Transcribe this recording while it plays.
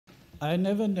I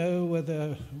never know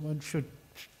whether one should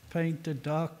paint a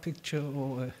dark picture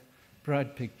or a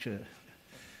bright picture.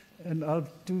 And I'll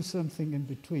do something in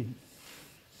between.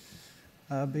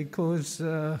 Because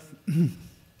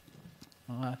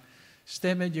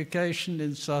STEM education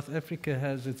in South Africa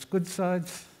has its good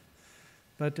sides,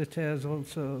 but it has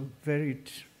also very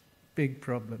big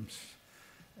problems.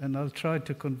 And I'll try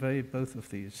to convey both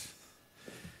of these.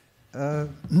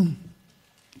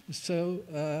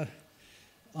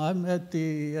 I'm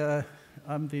the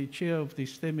chair of the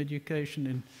STEM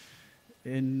education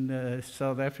in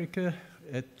South Africa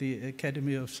at the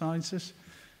Academy of Sciences,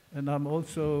 and I'm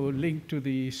also linked to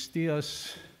the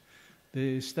STIAS,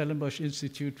 the Stellenbosch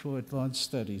Institute for Advanced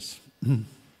Studies.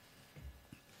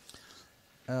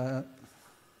 Let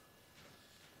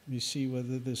me see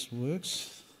whether this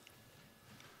works.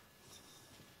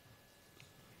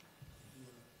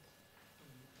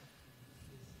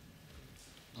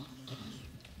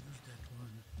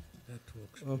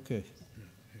 Okay.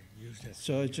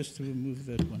 So I just remove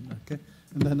that one, okay?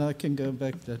 And then I can go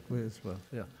back that way as well,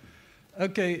 yeah.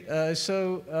 Okay,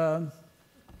 South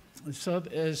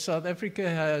Africa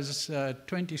has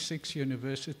 26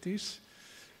 universities,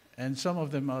 and some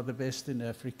of them are the best in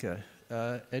Africa.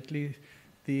 At least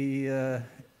if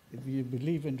you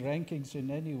believe in rankings in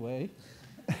any way,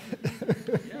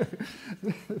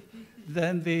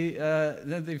 then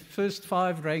the first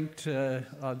 5 ranked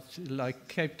are like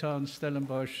Cape Town,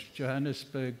 Stellenbosch,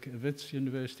 Johannesburg, Wits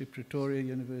University, Pretoria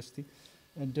University,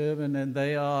 and Durban, and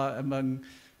they are on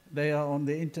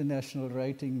the international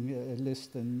rating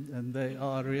list, and they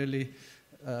are really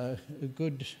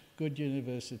good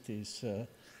universities.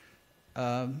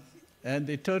 And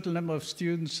the total number of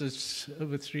students is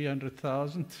over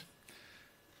 300,000,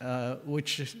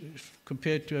 which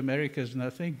compared to America is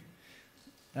nothing.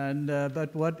 And,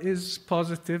 but what is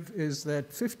positive is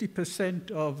that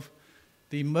 50% of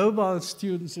the mobile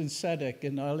students in SADC,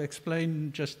 and I'll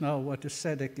explain just now what a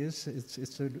SADC is,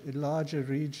 it's a larger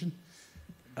region.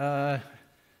 The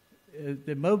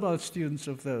mobile students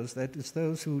of those, that is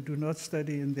those who do not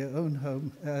study in their own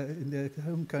home, in their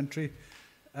home country,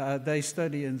 they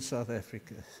study in South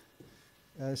Africa.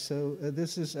 So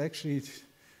this is actually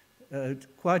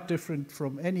quite different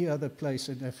from any other place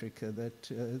in Africa, that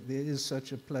there is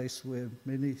such a place where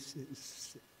many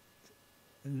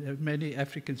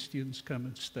African students come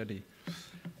and study.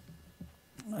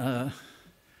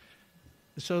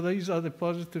 So these are the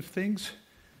positive things.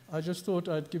 I just thought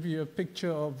I'd give you a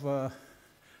picture of a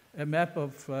map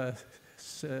of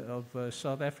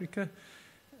South Africa.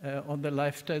 On the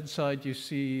left-hand side, you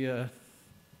see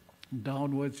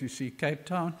downwards, you see Cape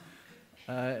Town.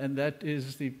 And that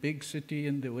is the big city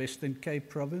in the Western Cape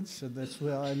province, and that's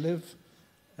where I live.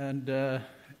 And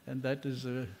that is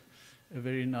a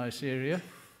very nice area,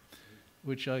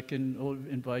 which I can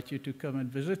invite you to come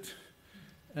and visit.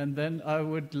 And then I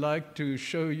would like to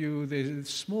show you the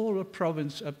smaller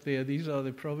province up there. These are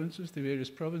the provinces, the various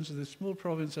provinces. The small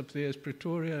province up there is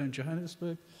Pretoria and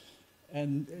Johannesburg,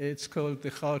 and it's called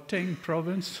the Gauteng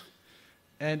province,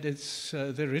 and it's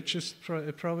the richest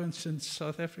province in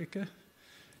South Africa.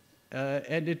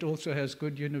 And it also has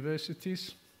good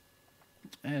universities.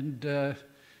 And then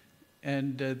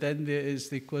there is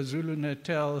the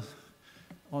KwaZulu-Natal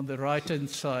on the right-hand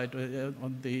side,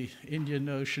 on the Indian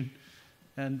Ocean,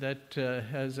 and that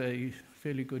has a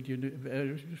fairly good,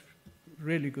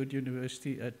 really good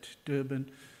university at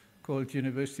Durban called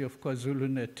University of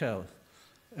KwaZulu-Natal.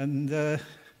 And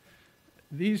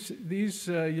these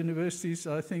universities,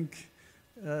 I think,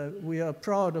 we are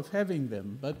proud of having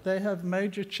them, but they have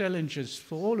major challenges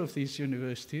for all of these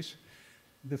universities.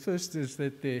 The first is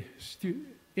that the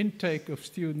intake of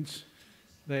students,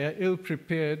 they are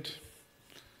ill-prepared.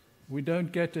 We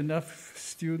don't get enough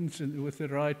students with the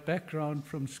right background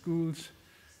from schools,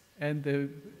 and the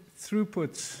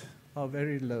throughputs are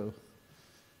very low.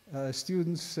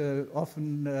 Students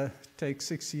often take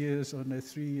 6 years on a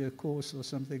 3-year course or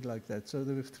something like that, so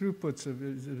the throughputs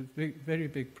is a very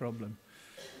big problem.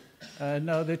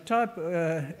 Now the type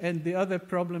and the other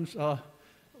problems are,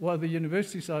 well, the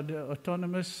universities are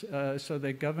autonomous, so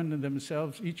they govern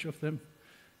themselves, each of them,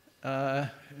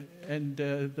 and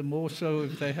the more so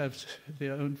if they have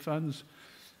their own funds.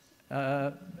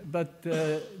 But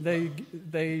they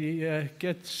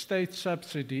get state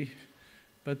subsidy,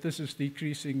 but this is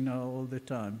decreasing now all the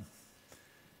time.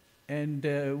 And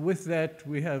with that,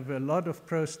 we have a lot of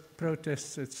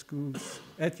protests at schools,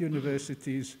 at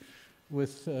universities,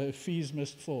 with fees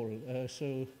must fall.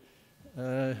 So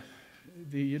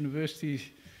the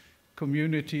university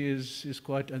community is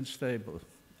quite unstable.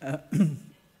 And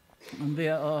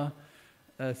there are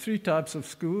three types of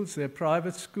schools. They're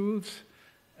private schools,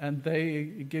 and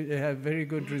they have very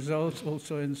good results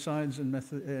also in science and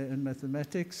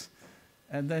mathematics.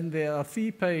 And then there are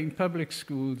fee-paying public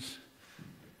schools.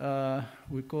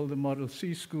 We call them Model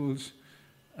C schools.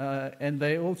 And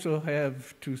they also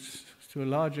have, to a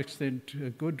large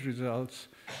extent, good results.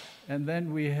 And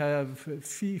then we have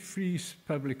fee-free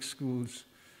public schools.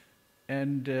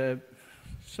 And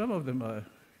some of them are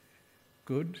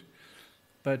good,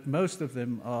 but most of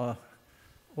them are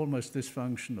almost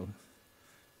dysfunctional.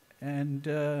 And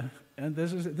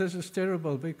this is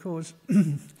terrible because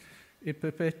it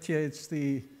perpetuates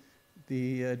the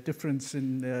difference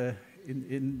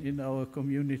in our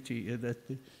community, that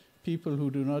the people who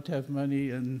do not have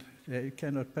money and they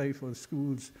cannot pay for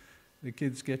schools, the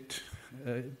kids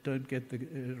don't get the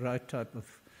right type of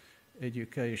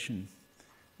education.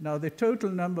 Now, the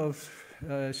total number of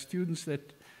students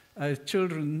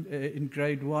children in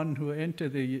grade 1 who enter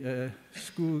the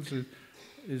schools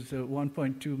is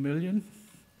 1.2 million.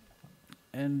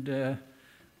 And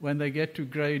when they get to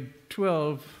grade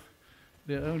 12,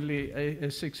 there are only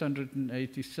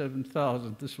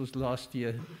 687,000. This was last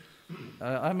year.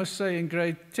 I must say in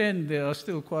grade 10, there are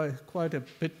still quite a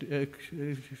bit,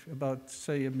 about,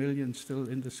 say, 1 million still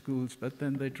in the schools, but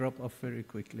then they drop off very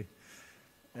quickly.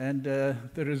 And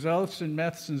the results in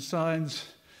maths and science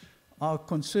are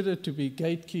considered to be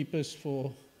gatekeepers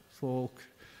for all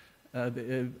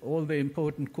the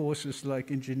important courses like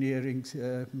engineering,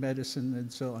 medicine,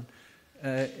 and so on.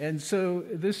 And so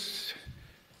this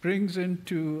brings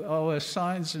into our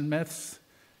science and maths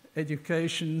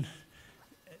education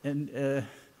an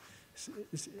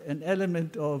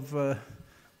element of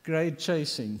grade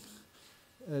chasing.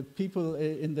 People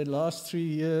in the last 3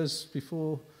 years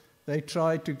before they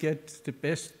try to get the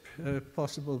best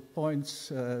possible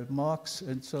points, marks,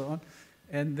 and so on,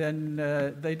 and then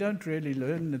they don't really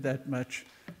learn that much,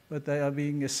 but they are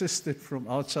being assisted from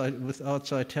outside with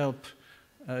outside help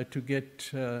to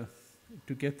get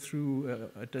through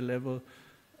at a level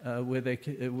where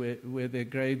their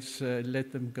grades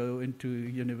let them go into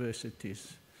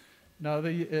universities. Now,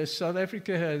 South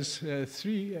Africa has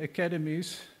 3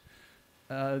 academies.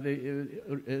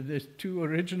 The 2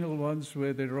 original ones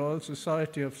were the Royal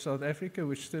Society of South Africa,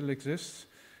 which still exists,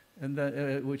 and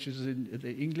that, which is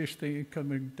the English thing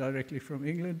coming directly from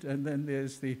England, and then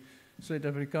there's the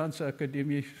Suid-Afrikaanse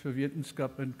Académie vir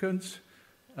Wetenskap en Kuns,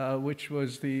 which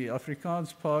was the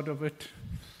Afrikaans part of it,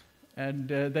 and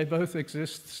they both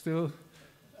exist still,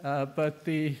 but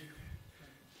the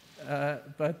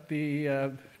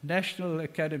National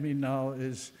Academy now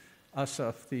is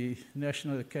ASAF, the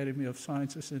National Academy of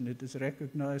Sciences, and it is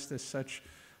recognized as such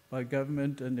by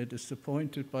government, and it is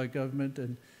appointed by government,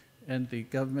 and the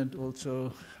government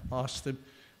also asked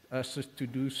us to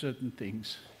do certain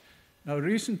things. Now,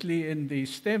 recently in the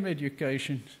STEM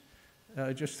education,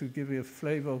 just to give you a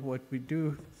flavor of what we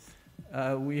do,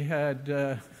 we had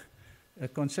a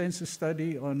consensus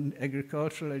study on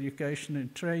agricultural education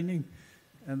and training,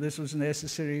 and this was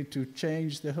necessary to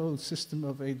change the whole system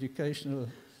of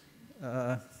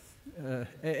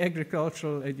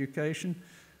agricultural education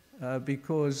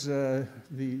because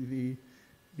the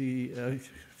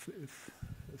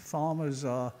farmers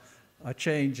are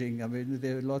changing. I mean,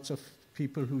 there are lots of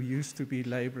people who used to be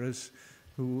laborers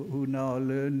who now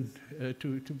learn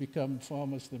to become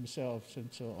farmers themselves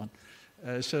and so on.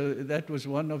 So that was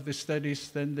one of the studies.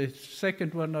 Then the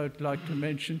second one I would like to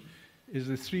mention is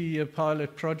a 3-year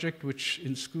pilot project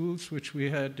in schools, which we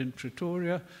had in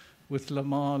Pretoria with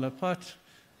Lamar Lapat.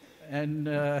 And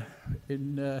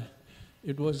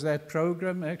it was that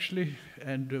program, actually,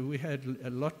 and we had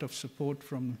a lot of support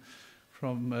from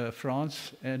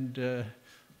France and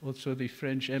also the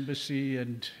French embassy,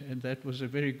 and that was a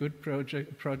very good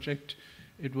project.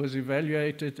 It was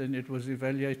evaluated, and it was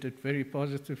evaluated very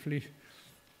positively.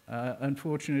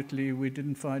 Unfortunately, we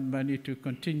didn't find money to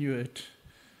continue it,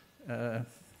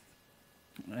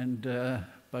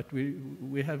 but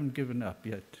we haven't given up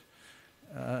yet.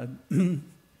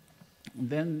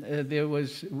 Then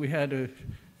we had a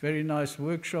very nice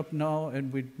workshop now,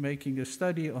 and we're making a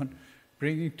study on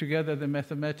bringing together the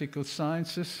mathematical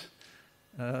sciences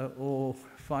or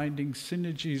finding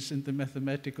synergies in the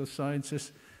mathematical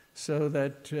sciences so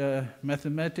that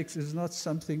mathematics is not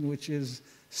something which is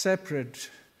separate,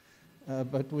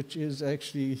 but which is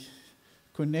actually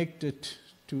connected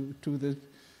to the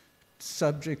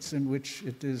subjects in which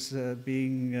it is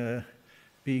being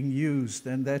used,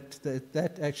 and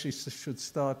that actually should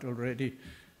start already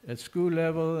at school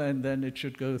level, and then it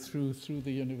should go through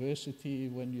the university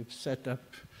when you've set up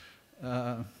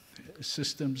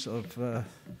systems of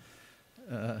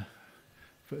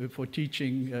for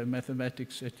teaching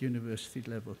mathematics at university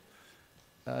level.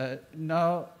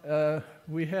 Now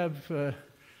we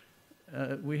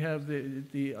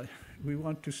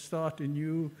want to start a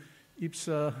new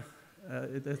IBSE,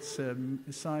 that's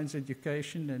Science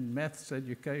Education and Maths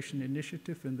Education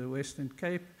Initiative in the Western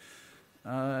Cape.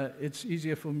 It's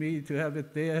easier for me to have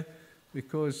it there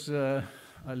because I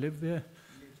live there.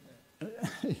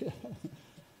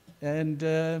 And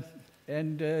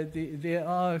there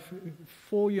are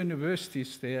 4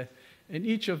 universities there, and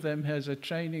each of them has a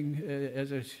training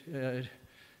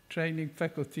training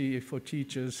faculty for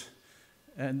teachers.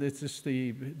 And this is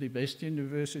the best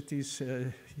universities,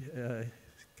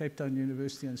 Cape Town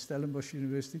University and Stellenbosch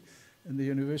University, and the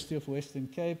University of Western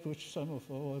Cape, which some of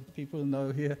our people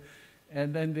know here.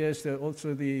 And then there's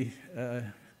also the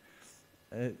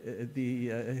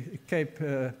Cape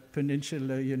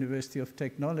Peninsula University of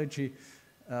Technology,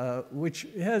 which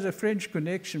has a French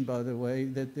connection, by the way,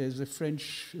 that there's a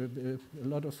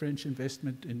lot of French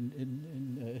investment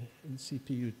in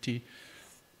CPUT.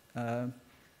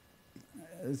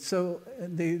 So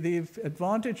the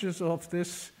advantages of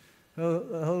this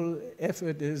whole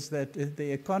effort is that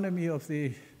the economy of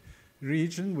the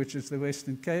region, which is the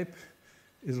Western Cape,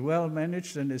 is well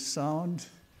managed and is sound.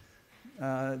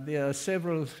 There are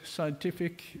several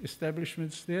scientific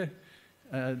establishments there.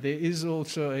 There is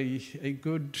also a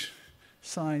good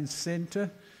science center,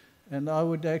 and I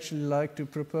would actually like to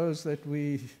propose that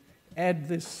we add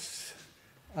this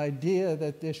idea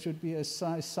that there should be a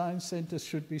science center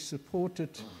should be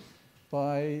supported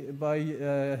by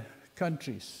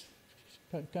countries.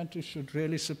 Countries should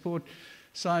really support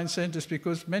science centers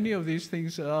because many of these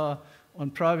things are on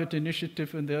private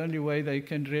initiative, and the only way they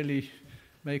can really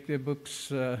make their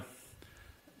books, let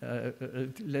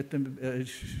them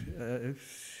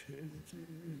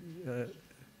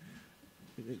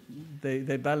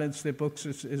they balance their books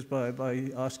is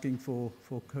by asking for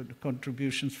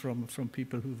contributions from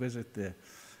people who visit there.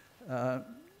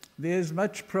 There's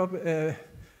much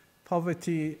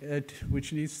poverty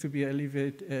which needs to be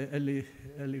elevated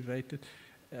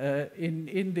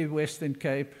in the Western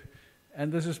Cape,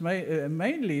 and this is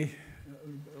mainly,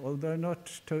 although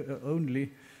not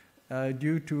only,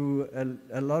 due to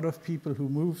a lot of people who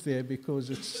move there because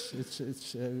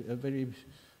it's a very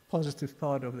positive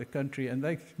part of the country, and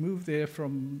they move there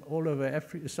from all over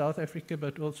South Africa,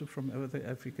 but also from other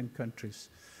African countries.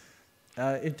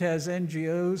 It has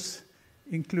NGOs,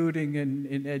 including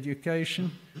in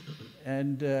education,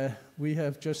 and we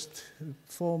have just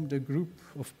formed a group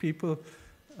of people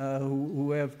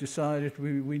who have decided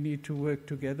we need to work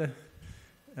together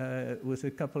with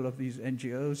a couple of these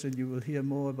NGOs, and you will hear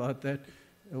more about that.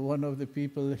 One of the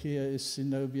people here is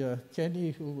Zenobia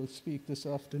Kenny, who will speak this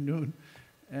afternoon,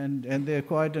 and there are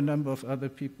quite a number of other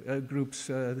groups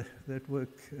that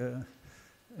work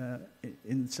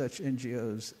in such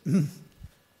NGOs.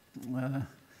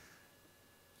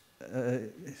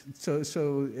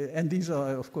 And these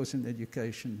are, of course, in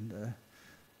education.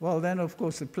 Well, then, of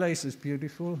course, the place is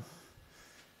beautiful.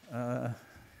 And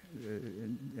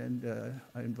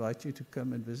I invite you to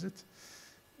come and visit.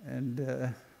 And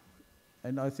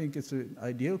I think it's an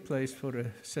ideal place for a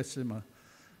CESAME.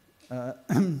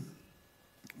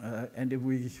 And if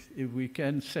we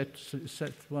can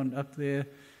set one up there,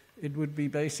 it would be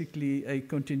basically a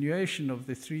continuation of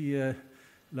the 3-year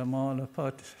Lamala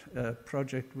pilot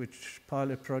project,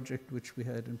 which we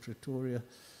had in Pretoria.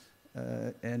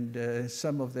 And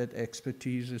some of that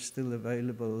expertise is still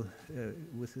available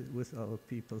with our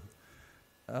people.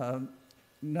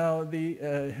 Now,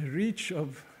 the reach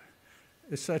of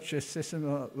such a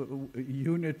CESAME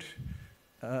unit,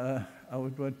 I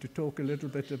would want to talk a little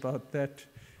bit about that.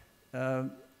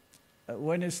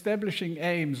 When establishing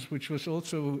AIMS, which was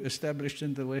also established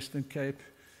in the Western Cape,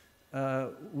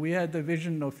 we had the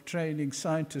vision of training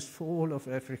scientists for all of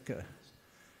Africa.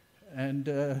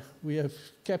 And we have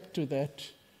kept to that,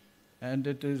 and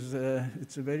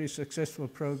it's a very successful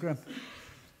program.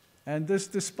 And this,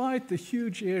 despite the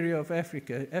huge area of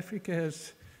Africa. Africa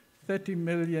has 30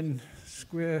 million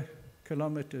square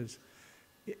kilometers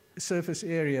surface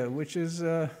area, which is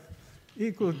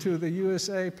equal to the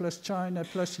USA plus China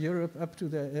plus Europe up to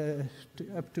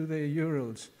the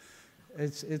Urals.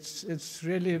 It's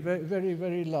really very,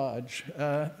 very large.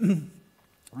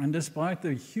 And despite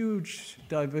the huge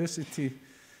diversity,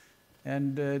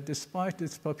 and despite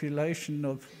its population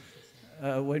of,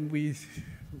 when we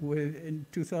were in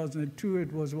 2002,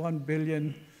 it was 1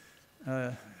 billion.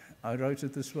 I wrote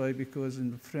it this way because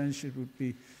in French it would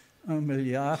be 1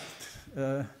 milliard.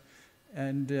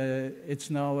 And it's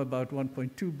now about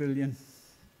 1.2 billion,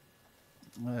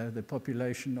 the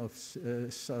population of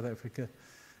South Africa.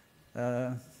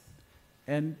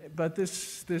 But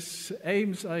this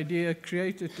AIMS idea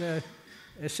created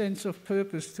a sense of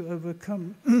purpose to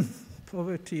overcome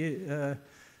poverty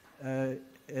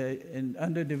and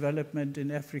underdevelopment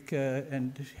in Africa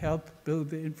and help build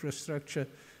the infrastructure.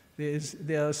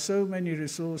 There are so many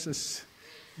resources.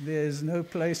 There's no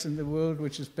place in the world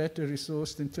which is better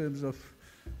resourced in terms of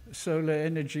solar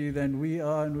energy than we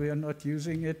are, and we are not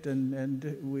using it. And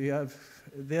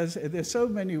there's so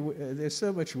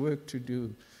much work to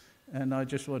do, and I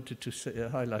just wanted to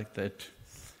highlight that.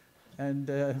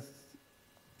 And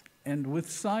with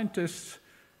scientists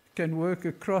can work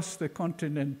across the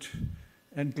continent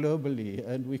and globally,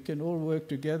 and we can all work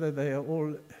together. They are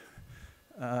all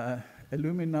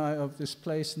alumni of this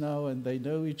place now, and they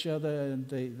know each other, and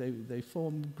they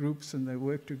form groups and they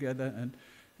work together,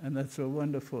 and that's so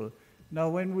wonderful. Now,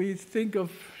 when we think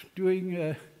of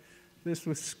doing this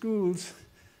with schools,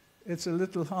 it's a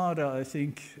little harder, I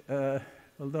think,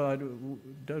 although I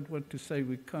don't want to say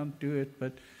we can't do it,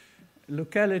 but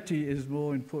locality is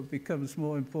becomes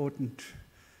more important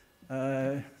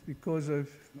because of,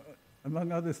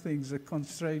 among other things, the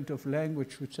constraint of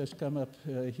language, which has come up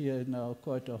here now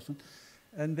quite often.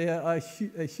 And there are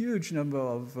a huge number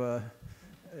of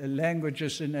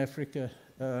languages in Africa.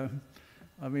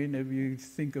 I mean, if you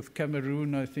think of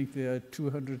Cameroon, I think there are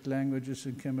 200 languages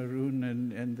in Cameroon,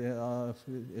 and there are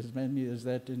as many as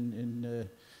that in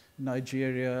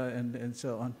Nigeria and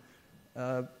so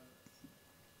on.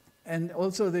 And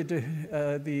also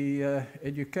the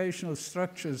educational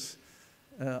structures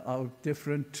are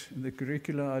different, and the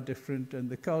curricula are different, and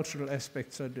the cultural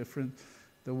aspects are different.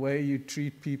 The way you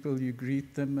treat people, you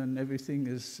greet them, and everything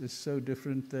is so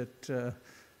different that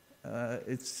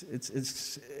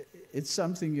it's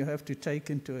something you have to take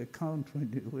into account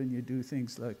when you do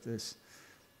things like this.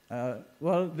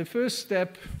 Well, the first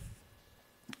step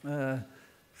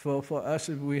for us,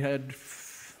 if we had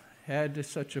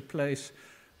such a place,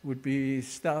 would be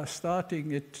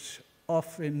starting it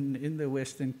off in the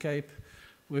Western Cape,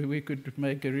 where we could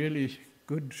make a really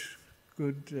good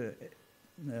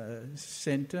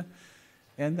center,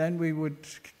 and then we would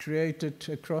create it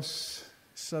across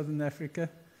South Africa,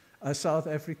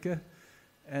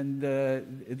 and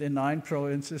the 9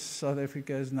 provinces. South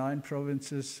Africa has 9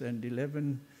 provinces and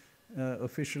 11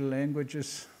 official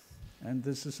languages, and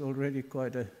this is already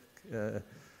quite a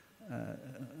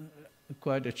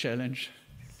challenge.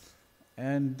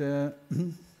 And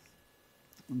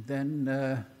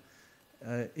then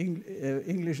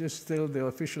English is still the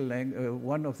official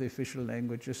one of the official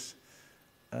languages,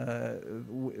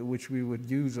 which we would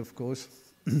use, of course.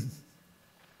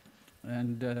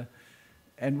 And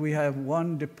we have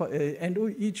one,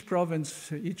 and each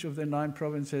province, each of the 9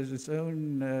 provinces has its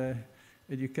own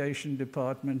education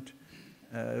department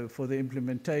for the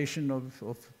implementation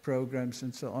of programs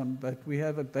and so on. But we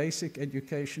have a basic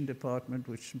education department,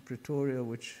 which in Pretoria,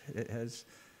 which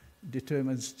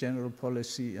determines general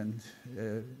policy and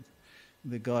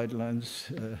the guidelines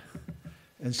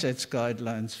and sets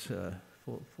guidelines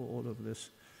for all of this.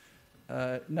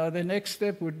 Now, the next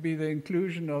step would be the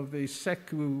inclusion of the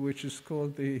SACU, which is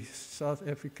called the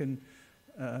Southern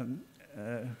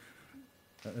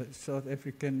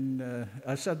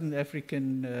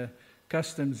African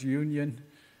Customs Union,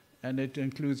 and it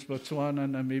includes Botswana,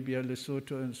 Namibia,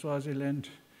 Lesotho, and Swaziland.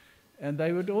 And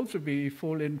they would also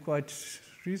fall in quite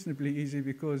reasonably easy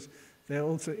because they're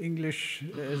also English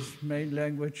as main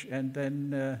language, and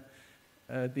then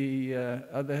the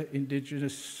other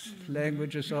indigenous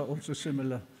languages are also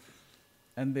similar,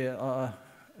 and there are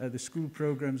the school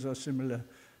programs are similar.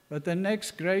 But the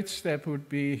next great step would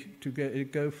be to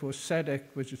go for SADC,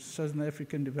 which is Southern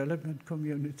African Development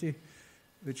Community,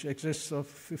 which exists of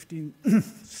 15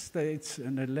 states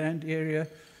and a land area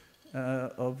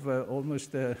of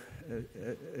almost 10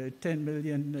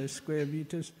 million square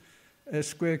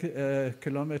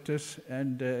kilometers,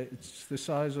 and it's the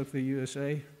size of the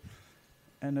USA,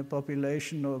 and a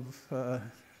population of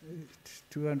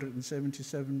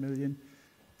 277 million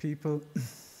people.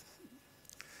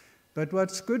 But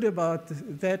what's good about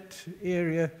that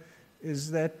area is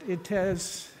that it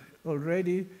has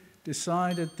already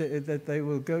decided that they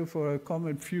will go for a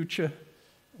common future,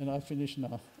 and I finish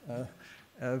now,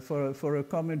 for a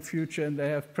common future, and they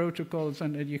have protocols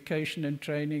on education and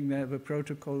training. They have a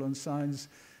protocol on science,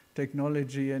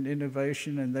 technology, and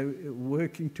innovation, and they're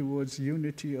working towards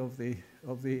unity of the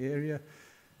area.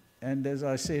 And as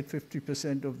I said,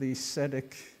 50% of the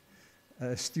SADC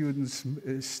students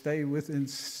stay within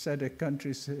SADC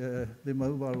countries, the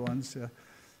mobile ones.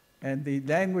 And the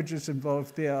languages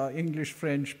involved there are English,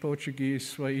 French, Portuguese,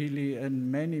 Swahili,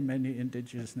 and many, many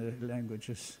indigenous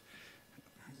languages.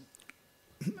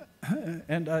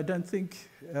 And I don't think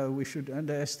we should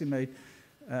underestimate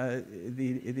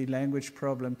the language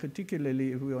problem,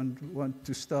 particularly if we want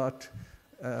to start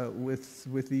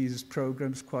with these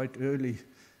programs quite early,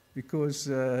 because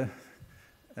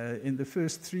in the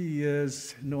first 3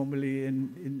 years, normally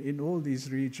in all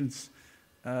these regions,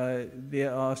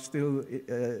 there are still,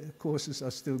 courses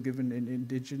are still given in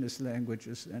indigenous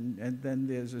languages, and then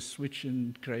there's a switch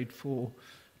in grade 4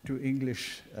 to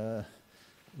English,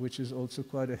 which is also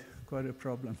quite a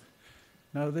problem.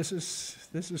 Now this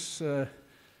is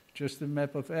just a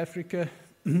map of Africa,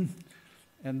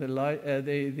 and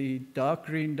the dark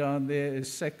green down there is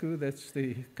SACU, that's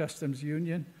the customs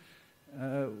union,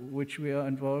 which we are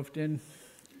involved in,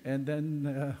 and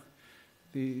then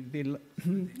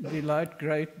the light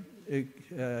green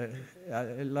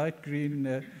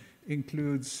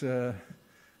includes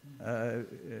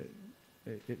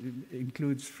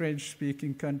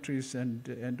French-speaking countries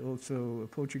and also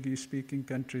Portuguese-speaking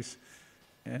countries,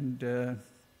 and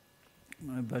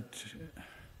but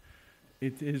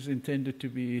it is intended to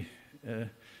be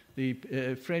the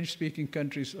French-speaking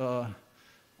countries are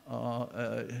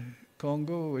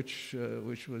Congo, which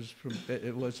was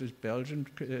Belgian,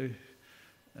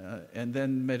 and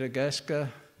then Madagascar,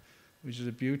 which is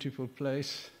a beautiful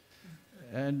place,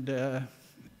 and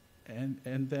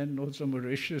then also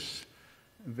Mauritius,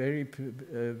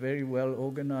 very well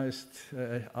organized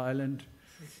island,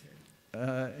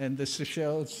 and the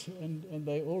Seychelles, and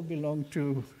they all belong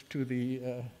to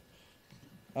the.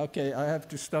 Okay, I have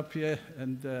to stop here,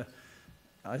 and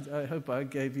I hope I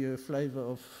gave you a flavor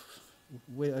of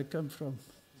where I come from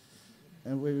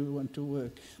and where we want to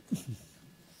work.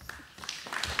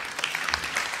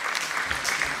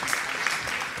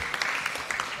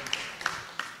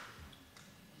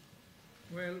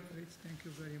 Well, Fritz, thank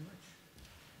you very much.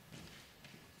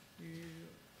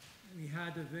 We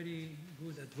had a very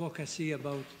good advocacy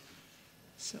about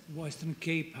Western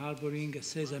Cape harboring a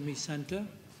SESAME center,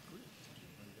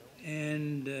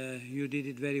 and you did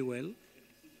it very well.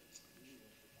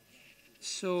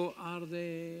 So are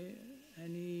there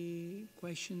any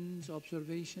questions,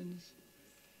 observations?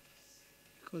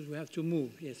 Because we have to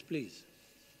move. Yes, please.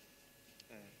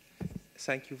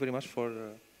 Thank you very much for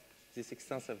this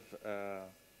extensive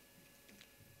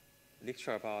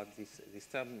lecture about this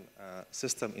STEM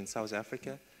system in South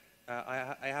Africa.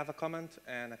 I have a comment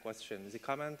and a question. The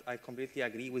comment, I completely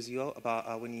agree with you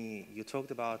about when you talked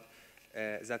about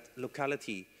that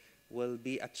locality will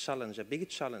be a challenge, a big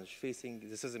challenge facing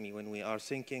the SESAME when we are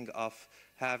thinking of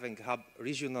having hub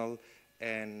regional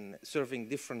and serving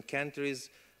different countries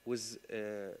with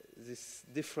these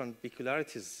different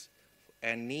peculiarities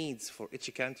and needs for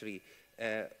each country.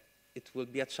 It will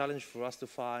be a challenge for us to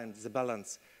find the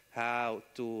balance, how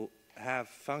to have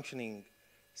functioning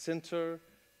center,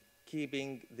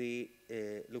 keeping the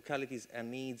localities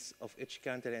and needs of each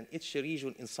country and each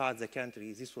region inside the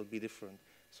country. This will be different.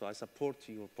 So I support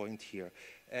your point here.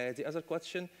 The other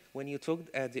question, when you talked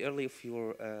at the early of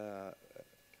your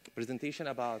presentation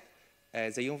about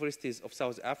the universities of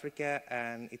South Africa,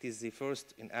 and it is the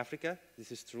first in Africa,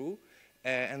 this is true.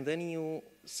 And then you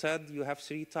said you have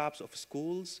 3 types of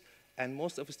schools, and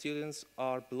most of the students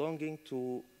are belonging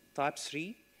to type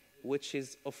 3, which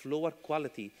is of lower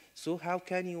quality. So how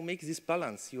can you make this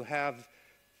balance? You have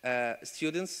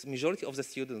students, majority of the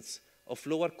students of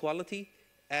lower quality,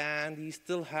 and you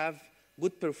still have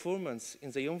good performance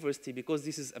in the university, because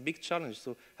this is a big challenge.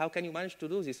 So how can you manage to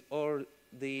do this? Or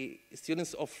the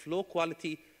students of low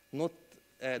quality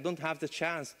don't have the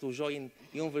chance to join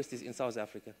universities in South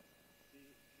Africa?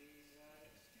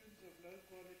 Students of low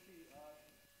quality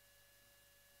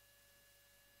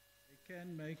they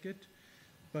can make it,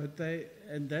 but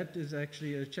and that is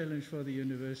actually a challenge for the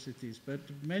universities, but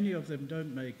many of them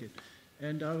don't make it.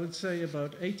 And I would say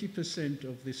about 80%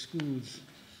 of the schools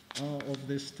are of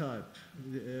this type,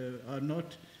 are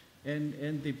not,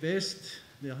 and the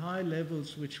high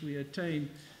levels which we attain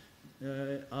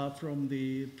are from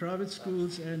the private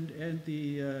schools and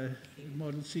the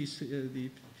Model C, the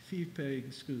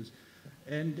fee-paying schools.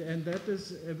 And that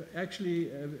is actually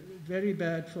very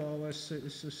bad for our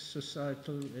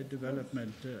societal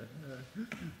development.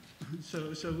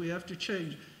 So we have to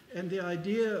change. And the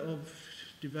idea of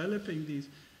developing these,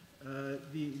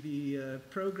 the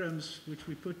programs which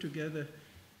we put together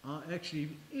are actually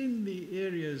in the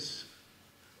areas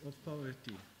of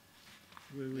poverty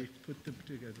where we put them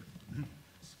together.